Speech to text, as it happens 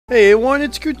Hey, everyone,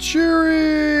 it's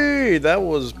Kuchuri! That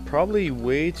was probably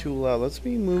way too loud. Let's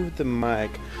move the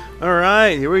mic.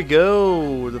 Alright, here we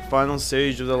go. The final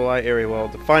stage of the light area. Well,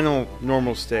 the final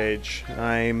normal stage.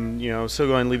 I'm, still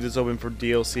going to leave this open for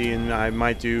DLC, and I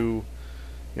might do,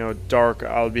 Dark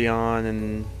Albion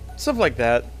and stuff like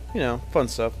that. Fun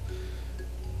stuff.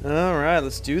 Alright,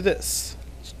 let's do this.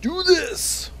 Let's do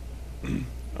this!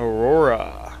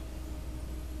 Aurora.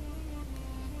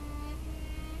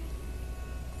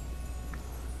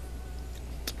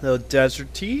 A little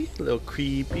deserty, a little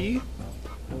creepy.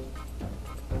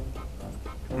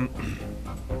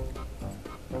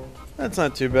 That's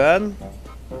not too bad.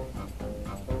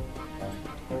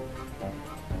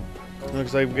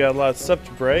 Looks like we got a lot of stuff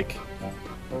to break.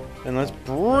 And let's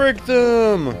break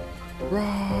them!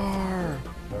 Roar!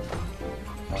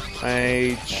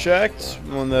 I checked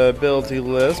on the ability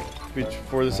list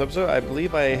before this episode. I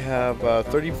believe I have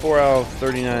 34 out of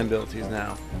 39 abilities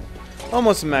now.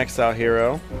 Almost a maxed out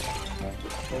hero.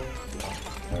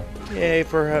 Yay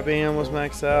for having almost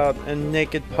maxed out. And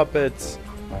naked puppets.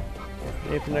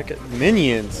 Yay for naked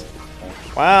minions.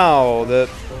 Wow,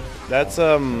 that's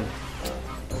a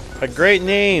great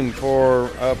name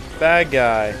for a bad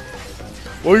guy.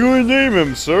 What are you gonna name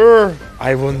him, sir?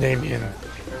 I will name him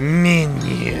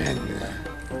Minion.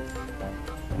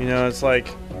 It's like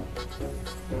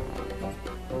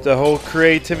the whole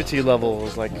creativity level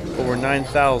is like over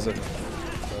 9,000.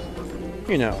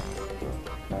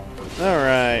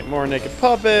 Alright, more naked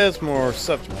puppets, more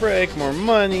stuff to break, more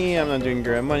money. I'm not doing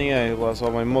grand money. I lost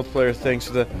all my multiplayer thanks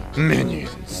to the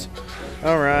minions.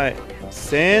 Alright,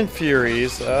 Sand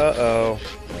Furies. Uh-oh.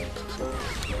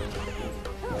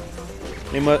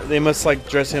 They must like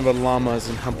dressing up as llamas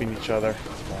and humping each other.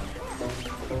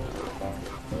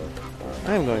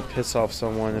 I am going to piss off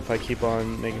someone if I keep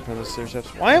on making fun of the stairs.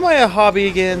 Why am I a hobby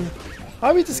again?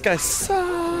 Hobby, this guy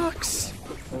sucks.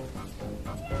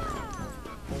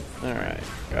 Alright,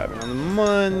 grabbing on the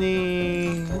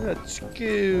money. Let's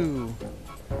go.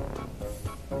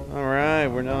 Alright,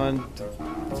 we're on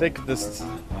the thick of this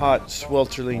hot,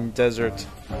 sweltering desert.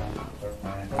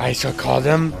 I shall call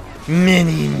them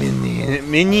mini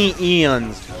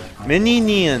eons. Mini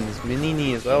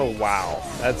neons. Oh wow.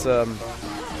 That's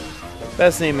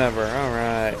best name ever.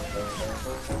 Alright.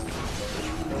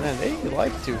 Man, they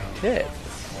like to hit.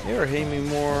 They are hitting me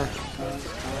more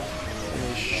than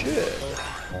they should.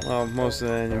 Well, most of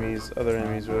the other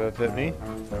enemies would have hit me.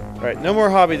 Alright, no more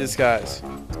hobby disguise.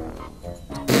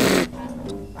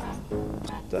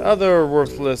 The other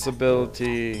worthless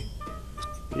ability.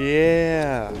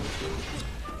 Yeah.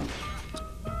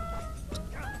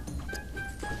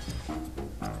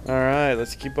 Alright,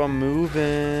 let's keep on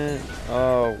moving.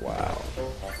 Oh, wow.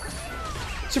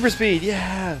 Super speed,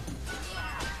 yeah!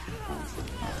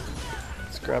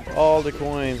 Let's grab all the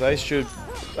coins. I should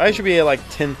be at like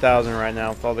 10,000 right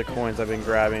now with all the coins I've been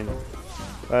grabbing.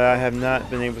 But I have not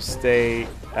been able to stay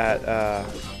at a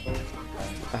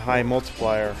high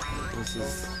multiplier.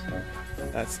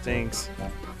 That stinks.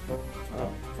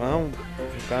 Oh, well,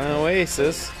 we found an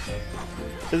oasis.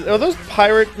 Are those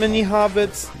pirate mini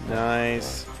hobbits?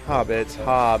 Nice. Hobbits.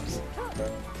 Hobbs.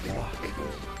 Fuck.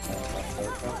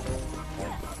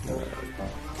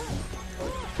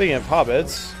 Speaking of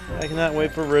hobbits, I cannot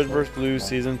wait for Red vs. Blue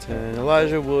Season 10.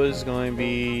 Elijah Wood is going to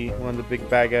be one of the big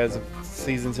bad guys of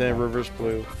Season 10 of Red vs.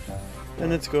 Blue.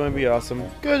 And it's going to be awesome.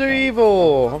 Good or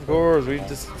evil? Of course, we've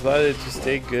decided to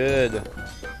stay good.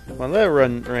 Come on, let it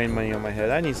rain money on my head.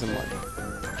 I need some money.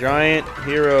 Giant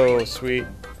hero, sweet.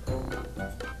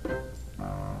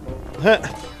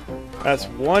 That's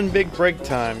one big break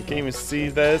time. Can't even see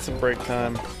that it's a break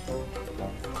time.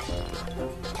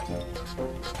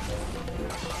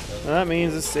 That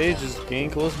means the stage is getting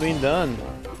close to being done.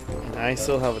 And I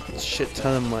still have a shit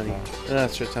ton of money.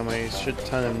 Not a shit ton of money, a shit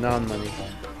ton of non-money.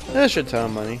 A shit ton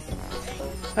of money.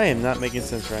 I am not making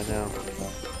sense right now.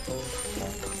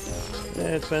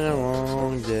 It's been a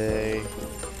long day.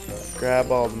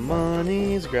 Grab all the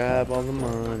monies, grab all the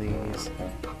monies.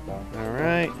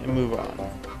 Alright, and move on.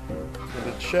 To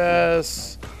the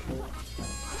chest.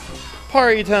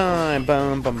 Party time!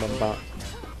 Bum bum bum bum.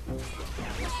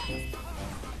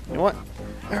 You know what?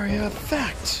 Area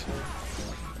effect!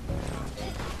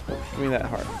 Give me that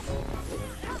heart.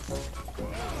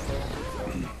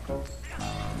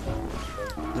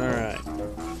 Alright.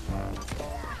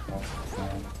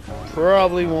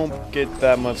 Probably won't get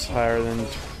that much higher than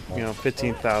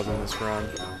 15,000 this run.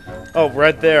 Oh,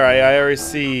 right there. I already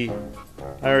see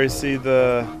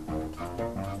the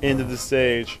end of the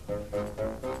stage.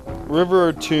 River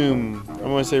or tomb? I'm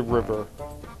gonna say river.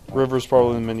 River's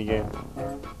probably in the minigame.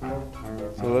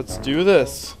 So let's do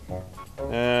this.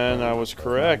 And And I was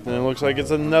correct. And it looks like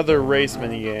it's another race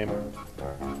minigame.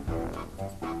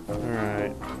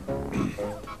 Alright.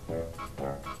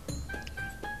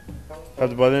 Have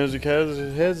the button as you can,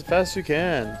 as fast as you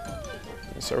can.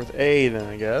 Let's start with A then,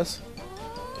 I guess.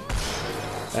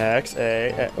 X,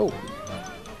 A, oh.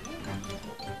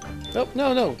 Oh,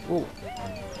 no, no. Ooh.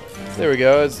 There we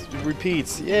go. It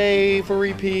repeats. Yay for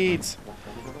repeats.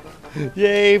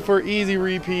 Yay for easy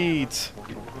repeats.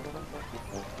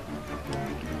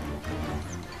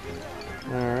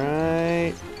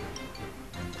 Alright.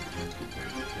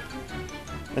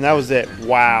 And that was it.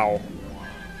 Wow.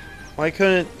 Why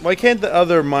can't the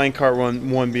other minecart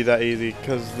one be that easy?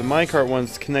 Because the minecart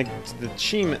one's connected to the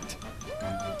achievement.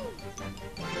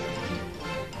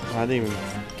 I didn't even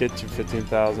get to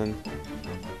 15,000.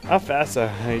 How fast did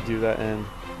I do that in?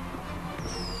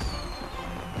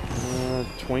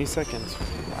 20 seconds.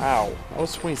 Wow, that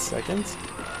was 20 seconds?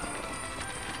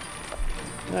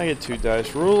 Now I get 2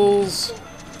 dice rules.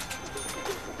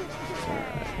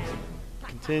 Alright.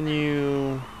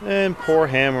 Continue. And poor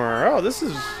hammer. Oh, this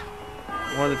is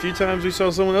one of the few times we saw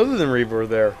someone other than Reaver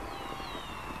there.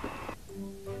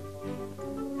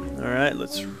 Alright,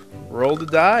 let's roll the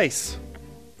dice.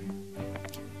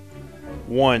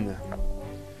 1.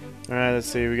 Alright, let's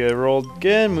see. We gotta roll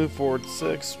again. Move forward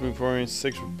 6. Move forward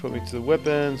 6 will put me to the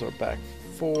weapons. Or back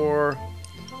 4.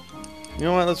 You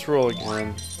know what? Let's roll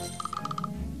again.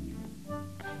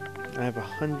 I have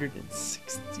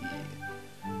 160.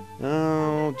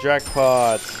 Oh,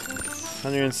 jackpot.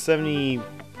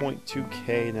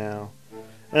 170.2k now.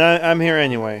 And I'm here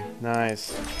anyway.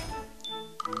 Nice.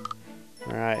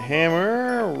 Alright,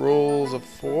 hammer. Rolls a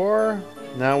 4.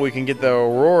 Now we can get the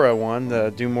Aurora one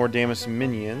to do more damage to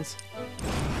minions.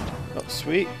 Oh,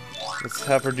 sweet. Let's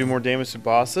have her do more damage to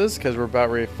bosses, because we're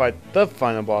about ready to fight the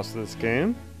final boss of this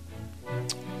game.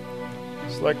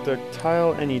 Select a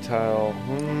tile, any tile.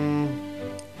 Only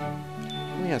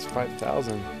has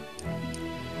 5,000.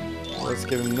 Let's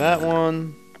give him that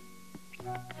one.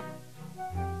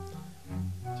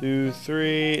 2,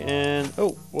 3, and...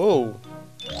 oh, whoa.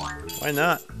 Why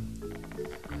not?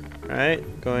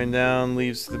 Alright, going down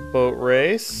leaves the boat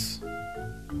race,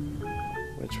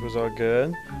 which was all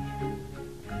good.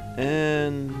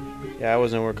 And yeah, I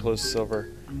was nowhere close to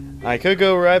silver. I could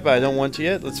go right, but I don't want to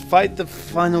yet. Let's fight the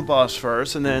final boss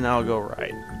first, and then I'll go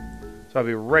right. So I'll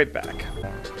be right back.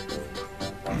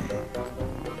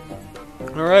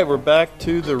 Alright, we're back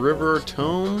to the river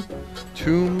tomb.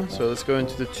 So let's go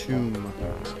into the tomb.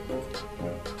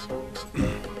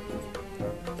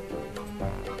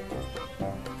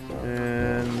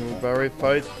 And we're about ready to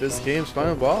fight this game's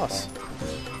final boss.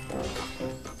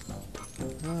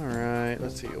 Alright,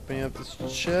 let's see. Opening up this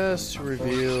chest to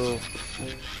reveal...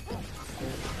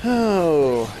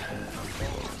 oh...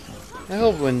 I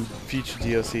hope when future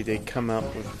DLC they come up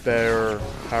with better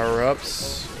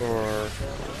power-ups or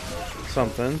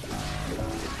something.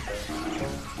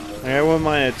 I wouldn't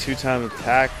mind a 2-time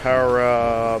attack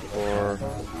power-up or,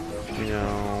 you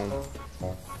know,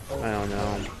 I don't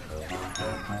know.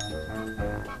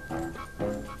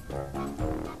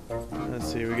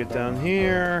 Let's see, we get down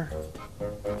here.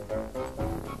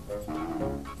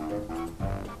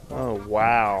 Oh,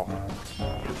 wow.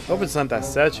 Hope it's not that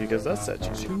statue, because that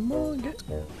statue's humongous.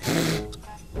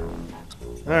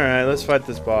 Alright, let's fight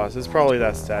this boss. It's probably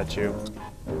that statue.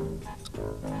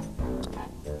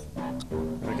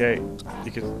 Okay,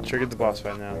 you can trigger the boss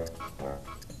fight now.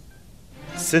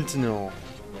 Sentinel.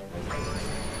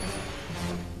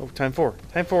 Oh, time 4.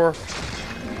 Time 4.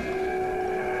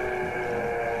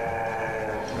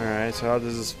 Alright, so how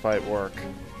does this fight work?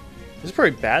 This is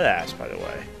pretty badass, by the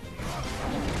way.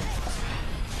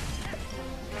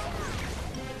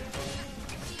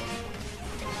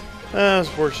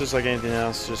 This works just like anything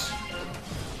else, just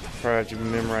probably have to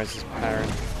memorize this pattern.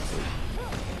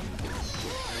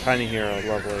 Tiny Hero,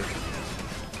 lovely.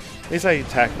 At least I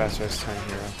attack faster as Tiny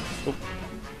Hero. Oop.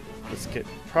 Let's get,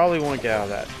 probably want to get out of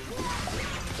that.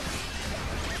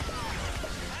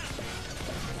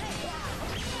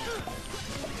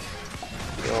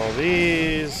 Get all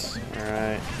these.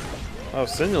 Alright. Oh,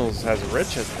 Sentinels has a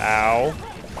rich as ow.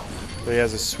 But he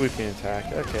has a sweeping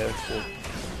attack. Okay, that's cool.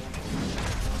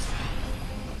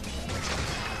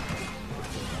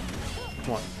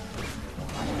 Come on.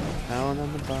 Pound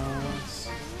on the boss.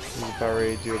 He's about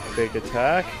ready to do a big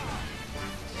attack.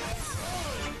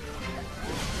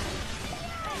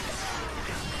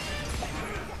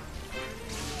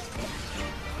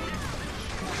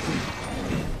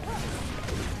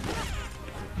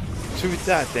 Shoot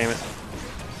that, damn it.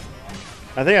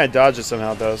 I think I dodged it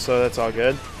somehow though, so that's all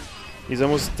good. He's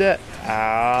almost dead.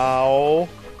 Ow.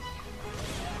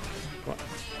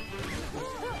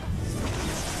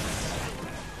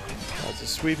 It's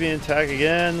a sweeping attack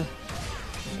again.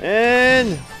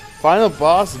 And final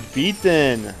boss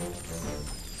beaten.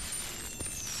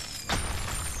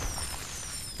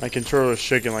 My controller's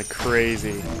shaking like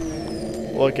crazy.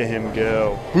 Look at him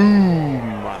go. Boom!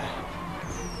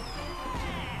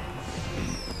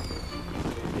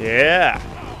 Yeah!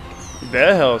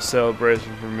 That hell of a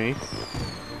celebration for me.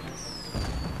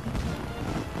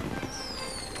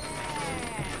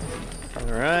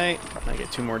 Alright, I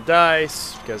get 2 more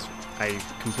dice because I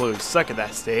completely suck at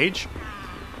that stage.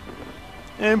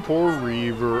 And poor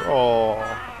Reaver, oh,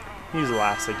 he's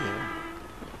last again.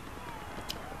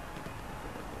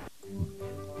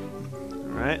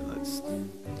 Alright, let's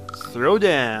throw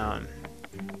down.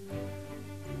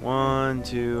 1,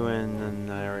 2, and then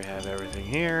I already have everything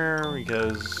here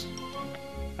because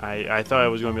I thought it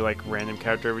was going to be like random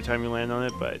character every time you land on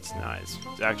it, but it's not. It's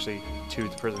actually 2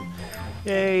 to prison.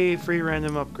 Yay, free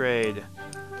random upgrade.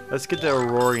 Let's get the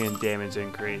Aurorian damage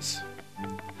increase.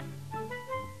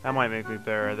 That might make me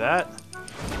better at that.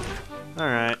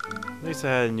 Alright, at least I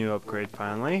had a new upgrade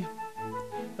finally.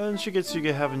 And she gets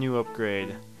to have a new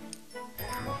upgrade.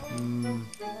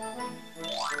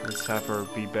 Let's have her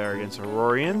be better against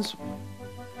Aurorians.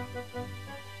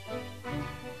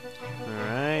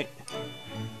 Alright.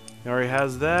 He already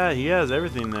has that. He has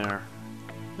everything there.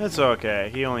 That's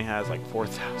okay. He only has like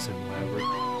 4,000 whatever.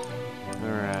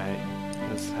 Alright.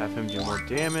 Let's have him do more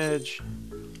damage.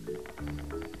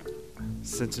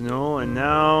 Sentinel. And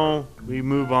now we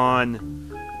move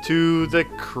on to the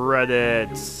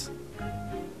credits.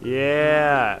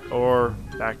 Yeah. Or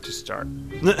back to start.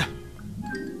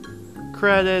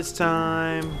 Credits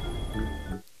time.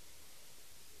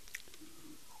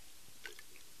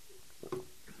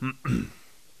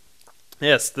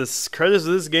 Yes, this credits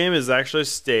of this game is actually a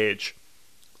stage.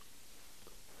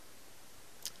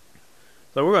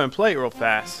 So we're going to play it real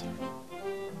fast.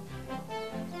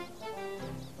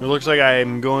 It looks like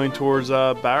I'm going towards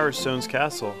Bowerstone's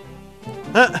castle.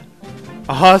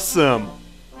 Awesome!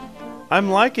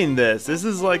 I'm liking this. This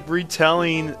is like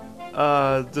retelling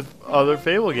the other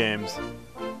Fable games.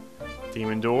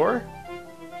 Demon Door.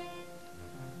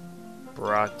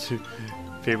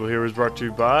 Fable Heroes brought to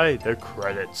you by the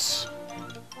credits.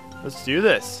 Let's do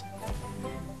this.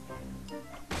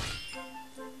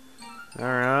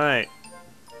 Alright.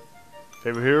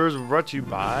 Fable Heroes brought to you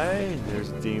by... There's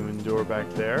a Demon Door back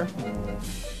there.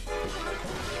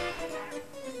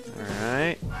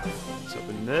 Alright. Let's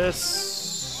open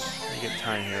this. Let me get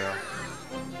Tiny Hero.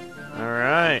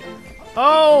 Alright.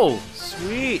 Oh!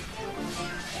 Sweet!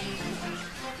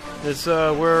 This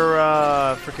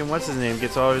where freaking what's his name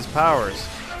gets all of his powers.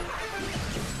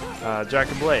 Jack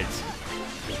of Blades.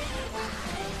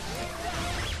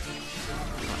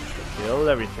 Kill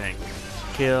everything.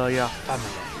 Kill your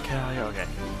family. Kill your okay.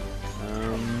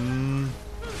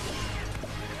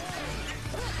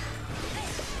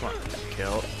 Come on.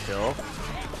 Kill.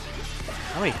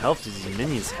 How many health do these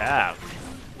minions have?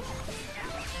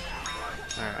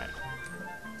 Alright.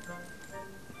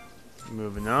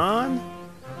 Moving on.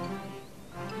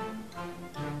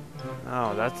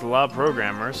 Oh, that's a lot of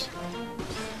programmers.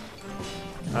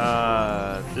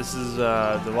 This is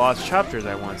the Lost Chapters,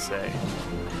 I want to say.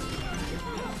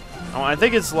 Oh, I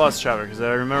think it's Lost Chapter because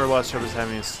I remember Lost Chapters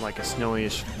having like a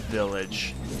snowy-ish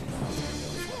village.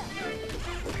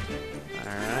 All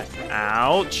right,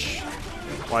 ouch!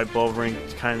 White bulb ring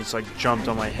kind of just like jumped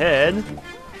on my head.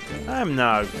 I'm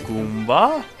not a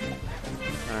Goomba. All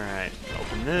right,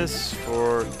 open this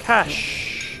for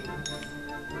cash.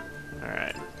 All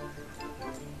right.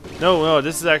 No,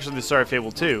 this is actually the start of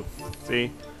Fable 2.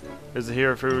 See? There's a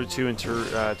hero Fable 2 and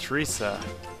Teresa.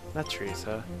 Not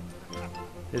Teresa.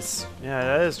 It's, yeah,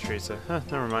 that is Teresa. Huh,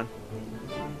 never mind.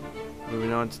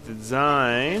 Moving on to the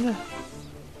design.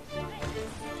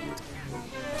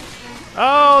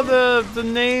 Oh, the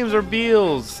names are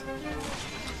Beals.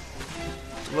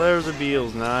 Letters are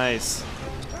Beals. Nice.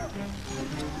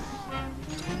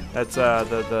 That's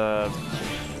the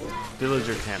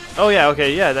villager camp. Oh yeah,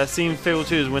 okay, yeah. That scene in Fable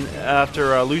 2 is when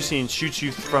after Lucien shoots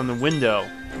you from the window,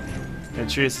 and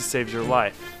Teresa saves your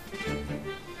life.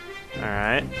 All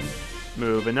right.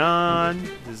 Moving on.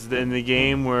 This is in the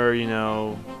game where, you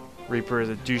know, Reaper is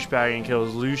a douchebag and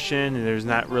kills Lucian, and there's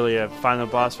not really a final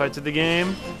boss fight to the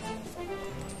game.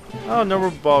 Oh, no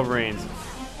ball rains.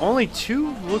 Only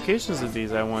 2 locations of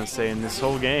these, I want to say, in this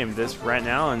whole game. This right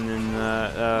now, and then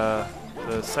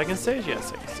the second stage? Yeah,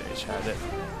 second stage had it.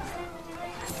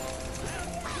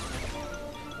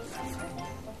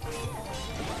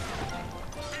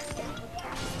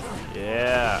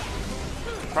 Yeah.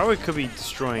 Probably could be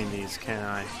destroying these, can't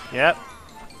I? Yep.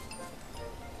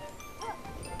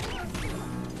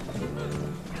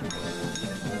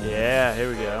 Yeah, here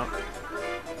we go.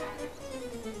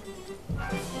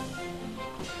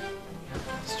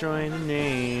 Destroying the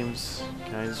names.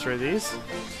 Can I destroy these?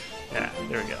 Yeah,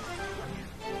 there we go.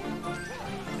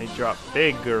 They drop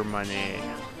bigger money.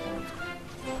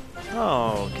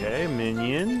 Oh, okay.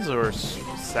 Minions or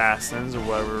assassins or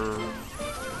whatever.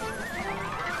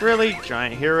 Really?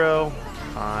 Giant hero?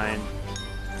 Fine.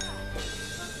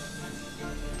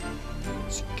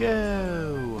 Let's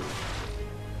go.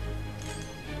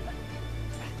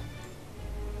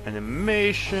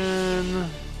 Animation.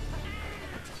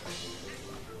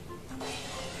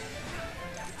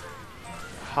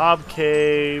 Hob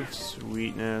Cave,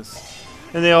 sweetness.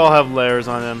 And they all have layers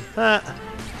on them. Ah.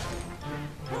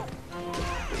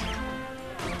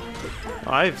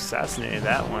 Oh, I've assassinated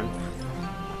that one.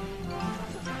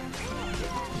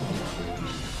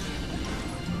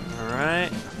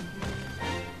 Alright.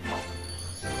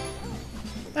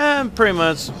 And pretty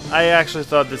much, I actually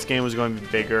thought this game was going to be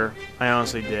bigger. I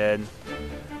honestly did.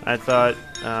 I thought,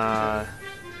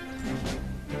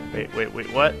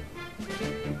 wait, what?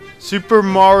 Super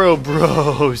Mario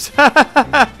Bros.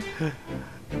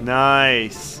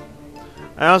 Nice.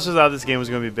 I also thought this game was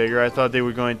going to be bigger. I thought they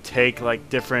were going to take like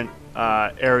different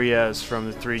areas from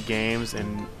the 3 games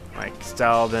and like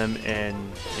style them in,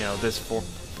 you know, this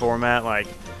format. Like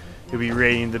you'll be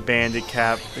raiding the bandit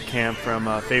camp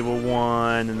from Fable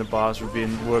 1, and the boss would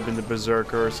have been the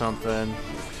Berserker or something.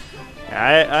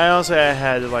 I also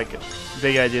had like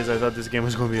big ideas. I thought this game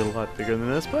was going to be a lot bigger than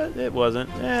this, but it wasn't.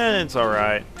 And it's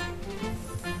alright.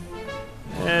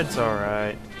 It's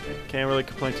alright. Can't really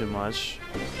complain too much.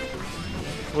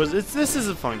 This is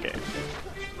a fun game.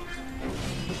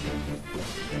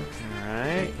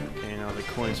 Alright. Getting all the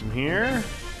coins from here.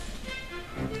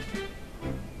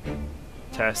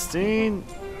 Testing.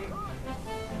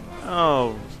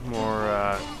 Oh,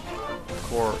 more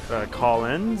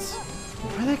call-ins.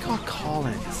 Why are they called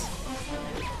call-ins?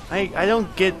 I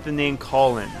don't get the name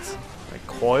call-ins. Like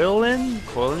coil-in?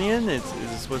 Coil-in? Is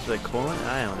it supposed to be like coil-in?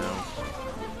 I don't know.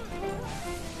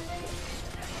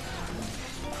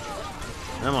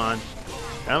 Come on.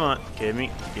 Come on. Give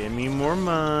me more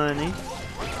money.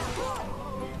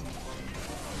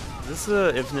 Is this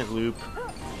an infinite loop?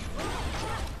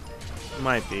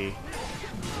 Might be.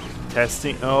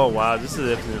 Testing. Oh wow, this is an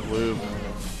infinite loop.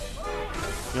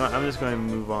 You know what? I'm just going to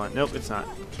move on. Nope, it's not.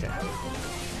 Okay.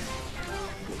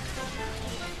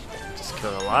 Just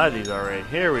killed a lot of these already.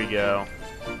 Here we go.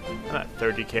 I'm at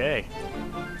 30k.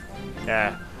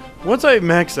 Yeah. Once I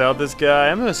max out this guy,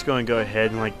 I'm just going to go ahead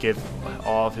and like give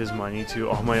all of his money to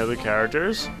all my other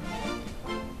characters.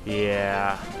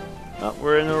 Yeah. Oh,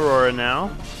 we're in Aurora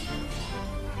now.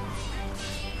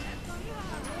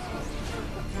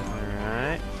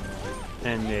 Alright.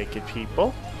 And naked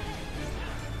people.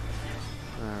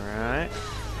 Alright.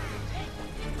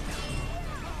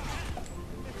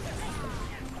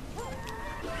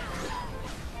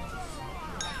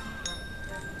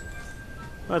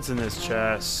 What's in this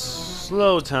chest?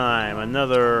 Slow time.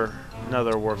 Another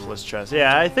worthless chest.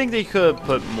 Yeah, I think they could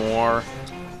put more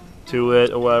to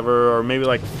it or whatever, or maybe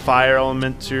like fire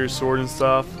element to your sword and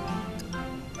stuff.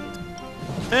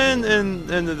 And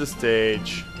end of the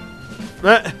stage.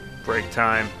 Break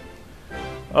time.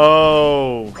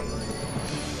 Oh.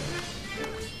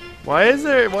 Why is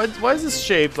this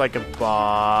shaped like a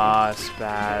boss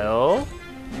battle?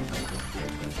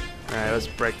 Alright, let's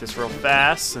break this real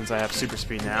fast since I have super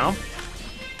speed now.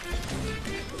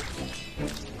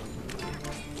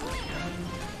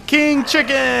 King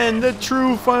Chicken, the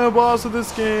true final boss of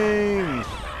this game.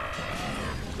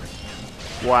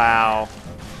 Wow.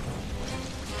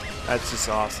 That's just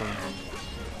awesome.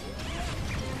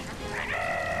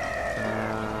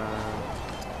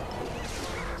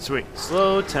 Sweet.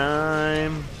 Slow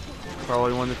time.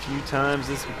 Probably one of the few times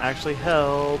this actually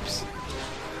helps.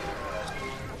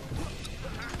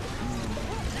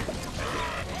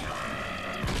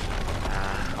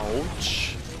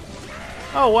 Ouch.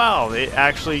 Oh wow, they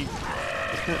actually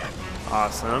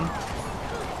awesome.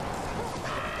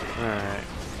 Alright.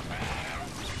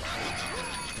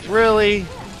 Really?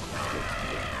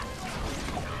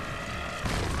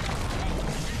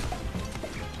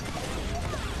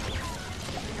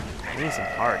 I need some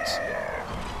hearts.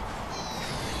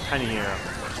 Tiny hero.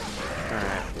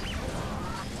 Alright.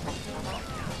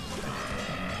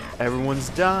 Everyone's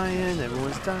dying,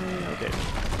 everyone's dying. Okay.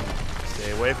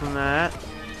 Stay away from that.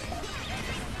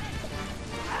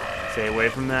 Stay away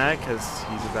from that, because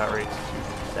he's about ready to do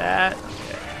that.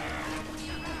 Okay.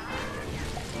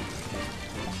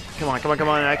 Come on, come on, come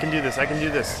on. I can do this. I can do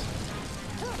this.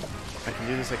 I can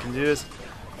do this. I can do this.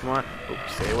 Come on.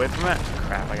 Oops, stay away from that.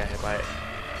 Crap, I got hit by it.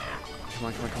 come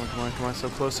on, come on, come on, come on, come on. So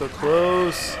close, so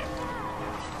close.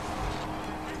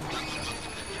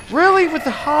 Really? With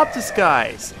the Hop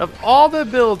Disguise? Of all the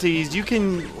abilities you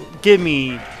can give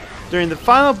me during the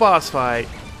final boss fight.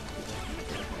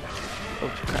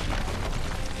 Oh, crap.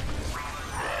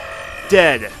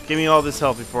 Dead. Give me all this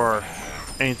health before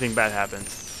anything bad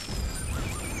happens.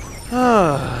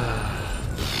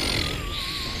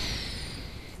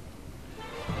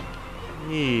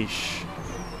 Yeesh.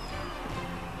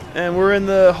 And we're in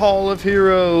the Hall of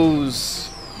Heroes.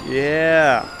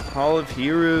 Yeah, Hall of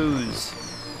Heroes.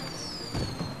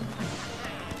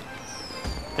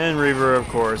 And Reaver, of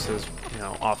course, is, you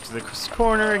know, off to the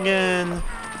corner again.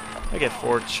 I get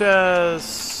 4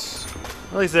 chests.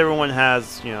 At least everyone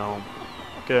has, you know,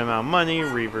 good amount of money.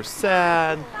 Reaver's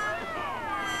sad.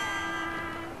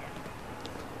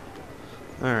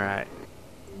 Alright.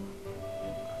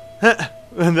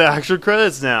 And the actual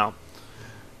credits now.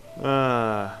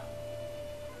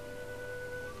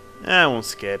 I won't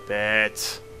skip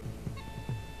it.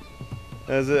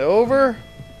 Is it over?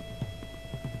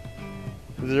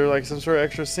 Is there like some sort of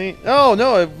extra scene? Oh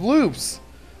no, it loops.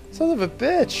 Son of a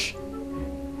bitch.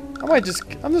 I'm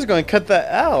just going to cut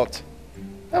that out.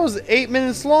 That was 8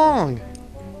 minutes long.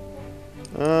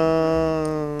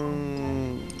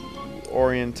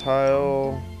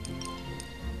 Oriental.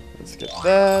 Let's get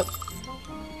that.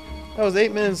 That was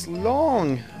 8 minutes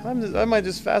long. I might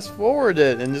just fast forward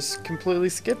it and just completely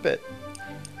skip it.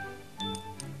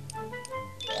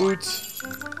 Boots.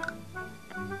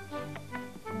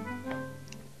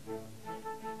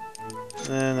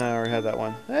 And I already had that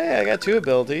one. Hey, I got 2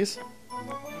 abilities.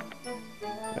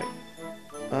 Wait.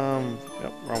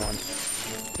 Yep, wrong one.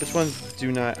 Which ones do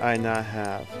I not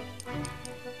have?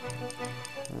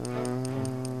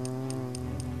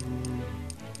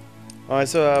 Oh, I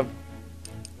still have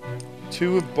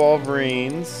 2 with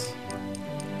Wolverines.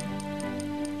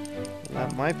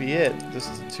 That might be it.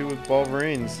 Just 2 with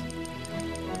Wolverines.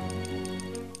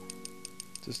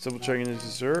 Just double checking the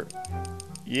dessert.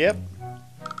 Yep.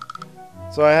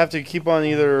 So I have to keep on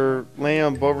either laying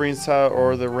on Wolverine's tile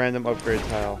or the random upgrade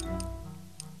tile.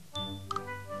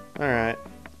 Alright.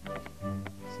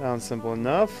 Sounds simple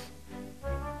enough.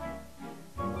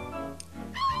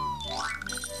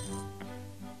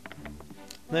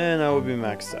 Then I will be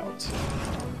maxed out.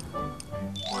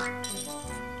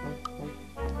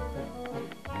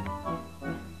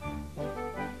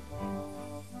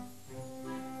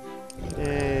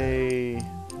 Yay.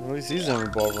 At least he's done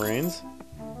with Wolverines.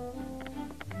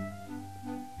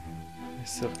 I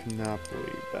still cannot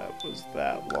believe that was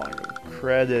that long of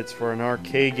credits for an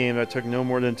arcade game that took no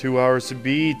more than 2 hours to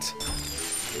beat.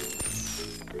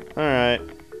 Alright.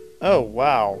 Oh,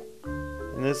 wow.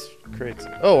 And this creates...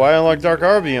 Oh, I unlocked Dark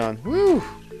Albion. Woo!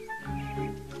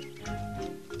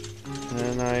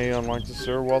 And I unlocked the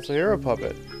Sir Walter Hero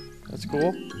puppet. That's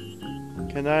cool.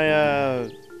 Can I,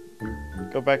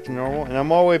 go back to normal? And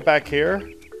I'm all the way back here.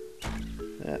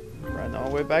 Yeah, run all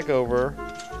the way back over.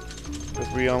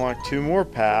 Because we unlocked 2 more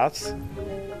paths.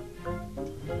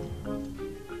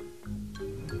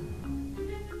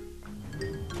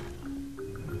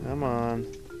 Come on.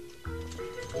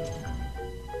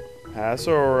 Pass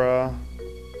Aurora.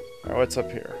 Alright, what's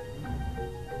up here?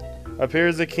 Up here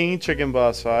is the King Chicken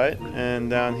boss fight, and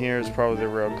down here is probably the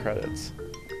real credits.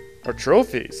 Or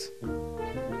trophies.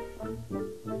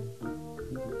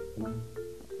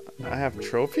 I have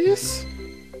trophies?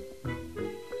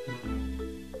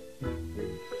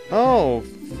 Oh,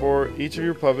 for each of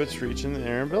your puppets reaching the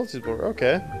air and abilities board.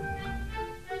 Okay.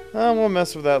 We'll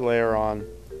mess with that later on.